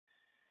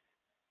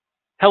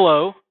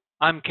Hello,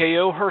 I'm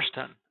K.O.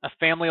 Hurston, a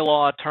family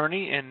law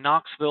attorney in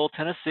Knoxville,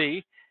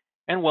 Tennessee,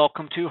 and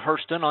welcome to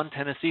Hurston on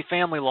Tennessee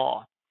Family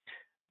Law.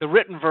 The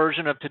written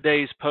version of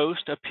today's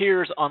post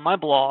appears on my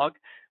blog,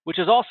 which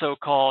is also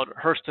called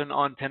Hurston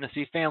on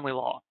Tennessee Family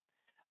Law.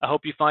 I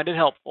hope you find it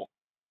helpful.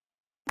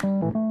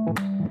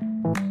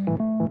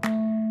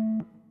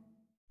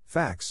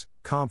 Facts: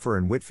 Comfer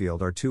and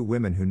Whitfield are two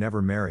women who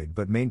never married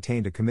but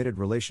maintained a committed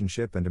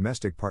relationship and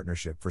domestic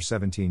partnership for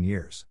 17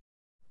 years.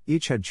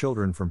 Each had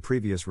children from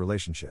previous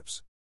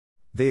relationships.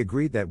 They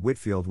agreed that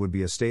Whitfield would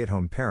be a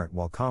stay-at-home parent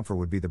while Comfer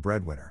would be the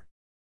breadwinner.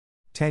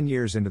 10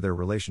 years into their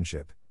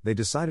relationship, they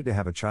decided to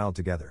have a child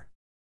together.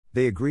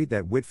 They agreed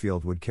that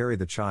Whitfield would carry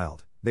the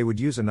child, they would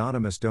use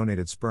anonymous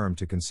donated sperm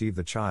to conceive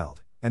the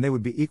child, and they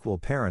would be equal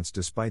parents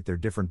despite their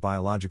different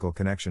biological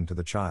connection to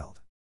the child.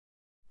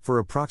 For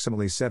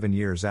approximately 7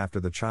 years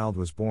after the child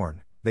was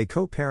born, they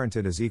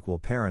co-parented as equal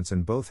parents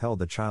and both held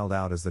the child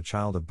out as the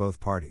child of both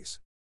parties.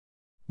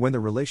 When the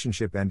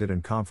relationship ended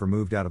and Comfer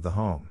moved out of the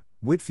home,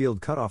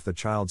 Whitfield cut off the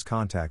child's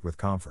contact with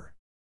Comfer.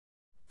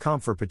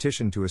 Comfer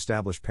petitioned to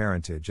establish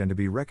parentage and to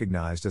be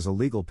recognized as a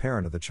legal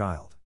parent of the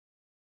child.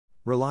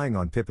 Relying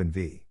on Pippin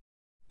v.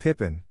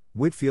 Pippin,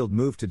 Whitfield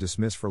moved to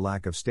dismiss for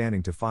lack of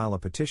standing to file a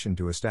petition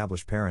to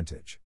establish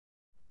parentage.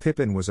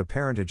 Pippin was a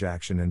parentage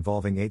action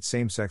involving a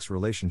same-sex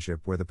relationship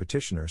where the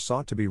petitioner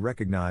sought to be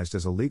recognized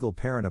as a legal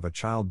parent of a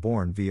child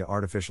born via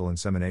artificial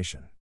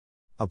insemination.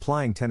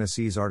 Applying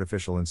Tennessee's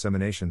artificial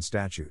insemination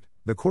statute,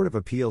 the Court of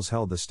Appeals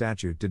held the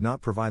statute did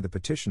not provide the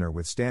petitioner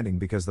with standing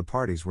because the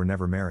parties were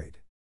never married.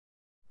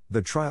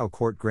 The trial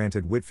court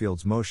granted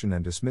Whitfield's motion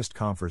and dismissed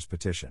Comfer's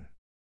petition.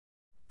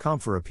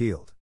 Comfer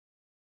appealed.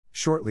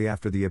 Shortly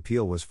after the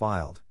appeal was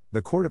filed,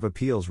 the Court of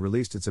Appeals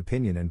released its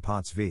opinion in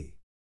Potts v.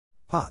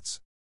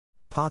 Potts.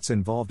 Potts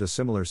involved a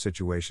similar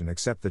situation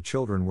except the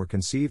children were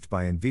conceived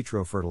by in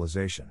vitro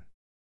fertilization.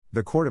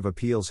 The Court of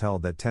Appeals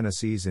held that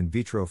Tennessee's in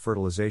vitro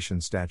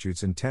fertilization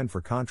statutes intend for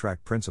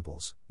contract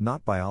principles,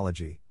 not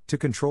biology, to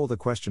control the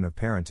question of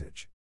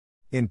parentage.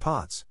 In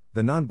Potts,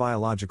 the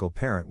non-biological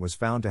parent was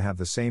found to have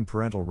the same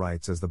parental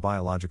rights as the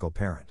biological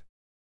parent.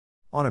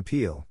 On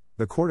appeal,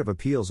 the Court of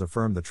Appeals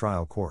affirmed the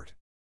trial court.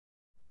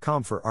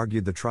 Comfer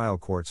argued the trial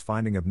court's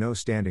finding of no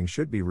standing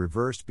should be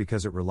reversed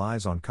because it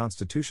relies on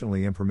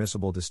constitutionally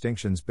impermissible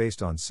distinctions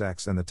based on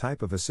sex and the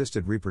type of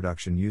assisted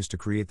reproduction used to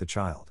create the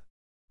child.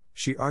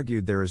 She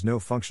argued there is no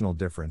functional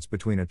difference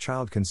between a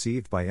child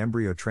conceived by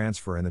embryo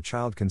transfer and the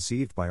child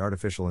conceived by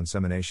artificial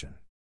insemination.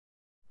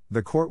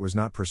 The court was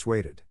not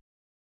persuaded.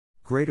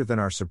 Greater than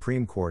our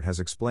Supreme Court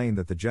has explained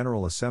that the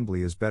General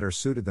Assembly is better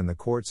suited than the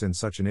courts in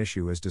such an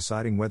issue as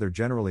deciding whether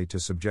generally to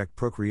subject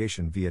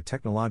procreation via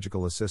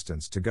technological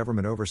assistance to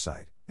government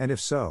oversight, and if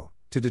so,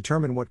 to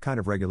determine what kind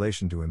of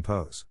regulation to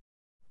impose.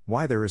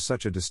 Why there is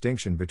such a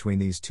distinction between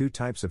these two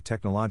types of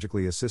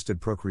technologically assisted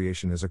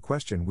procreation is a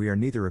question we are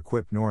neither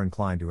equipped nor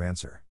inclined to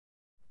answer.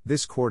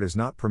 This court is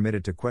not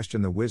permitted to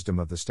question the wisdom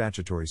of the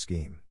statutory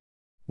scheme.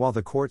 While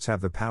the courts have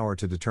the power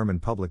to determine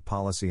public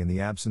policy in the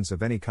absence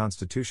of any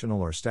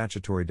constitutional or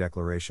statutory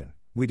declaration,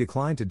 we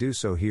decline to do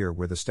so here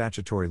where the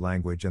statutory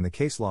language and the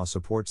case law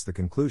supports the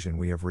conclusion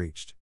we have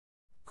reached.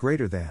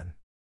 Greater than.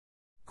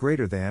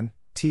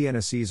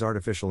 Tennessee's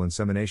artificial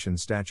insemination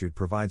statute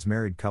provides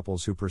married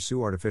couples who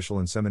pursue artificial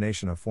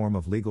insemination a form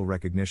of legal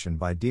recognition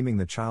by deeming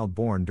the child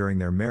born during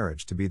their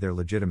marriage to be their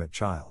legitimate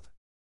child.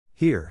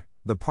 Here,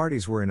 the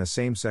parties were in a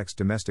same-sex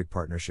domestic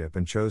partnership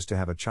and chose to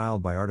have a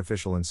child by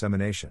artificial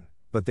insemination,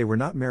 but they were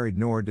not married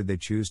nor did they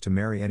choose to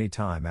marry any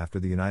time after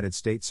the United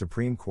States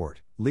Supreme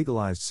Court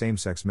legalized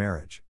same-sex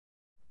marriage.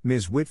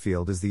 Ms.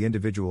 Whitfield is the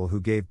individual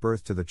who gave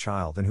birth to the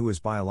child and who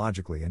is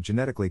biologically and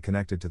genetically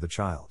connected to the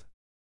child.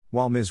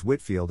 While Ms.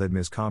 Whitfield had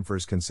Ms.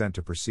 Comfer's consent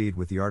to proceed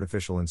with the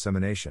artificial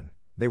insemination,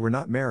 they were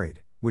not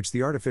married, which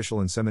the artificial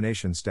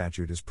insemination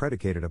statute is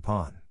predicated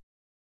upon.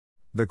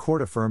 The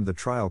court affirmed the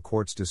trial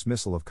court's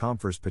dismissal of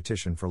Comfer's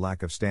petition for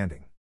lack of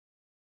standing.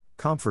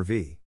 Comfer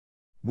v.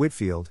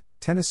 Whitfield,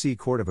 Tennessee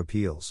Court of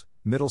Appeals,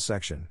 Middle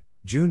Section,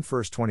 June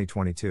 1,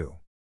 2022.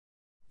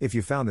 If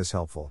you found this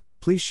helpful,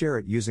 please share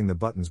it using the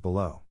buttons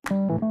below.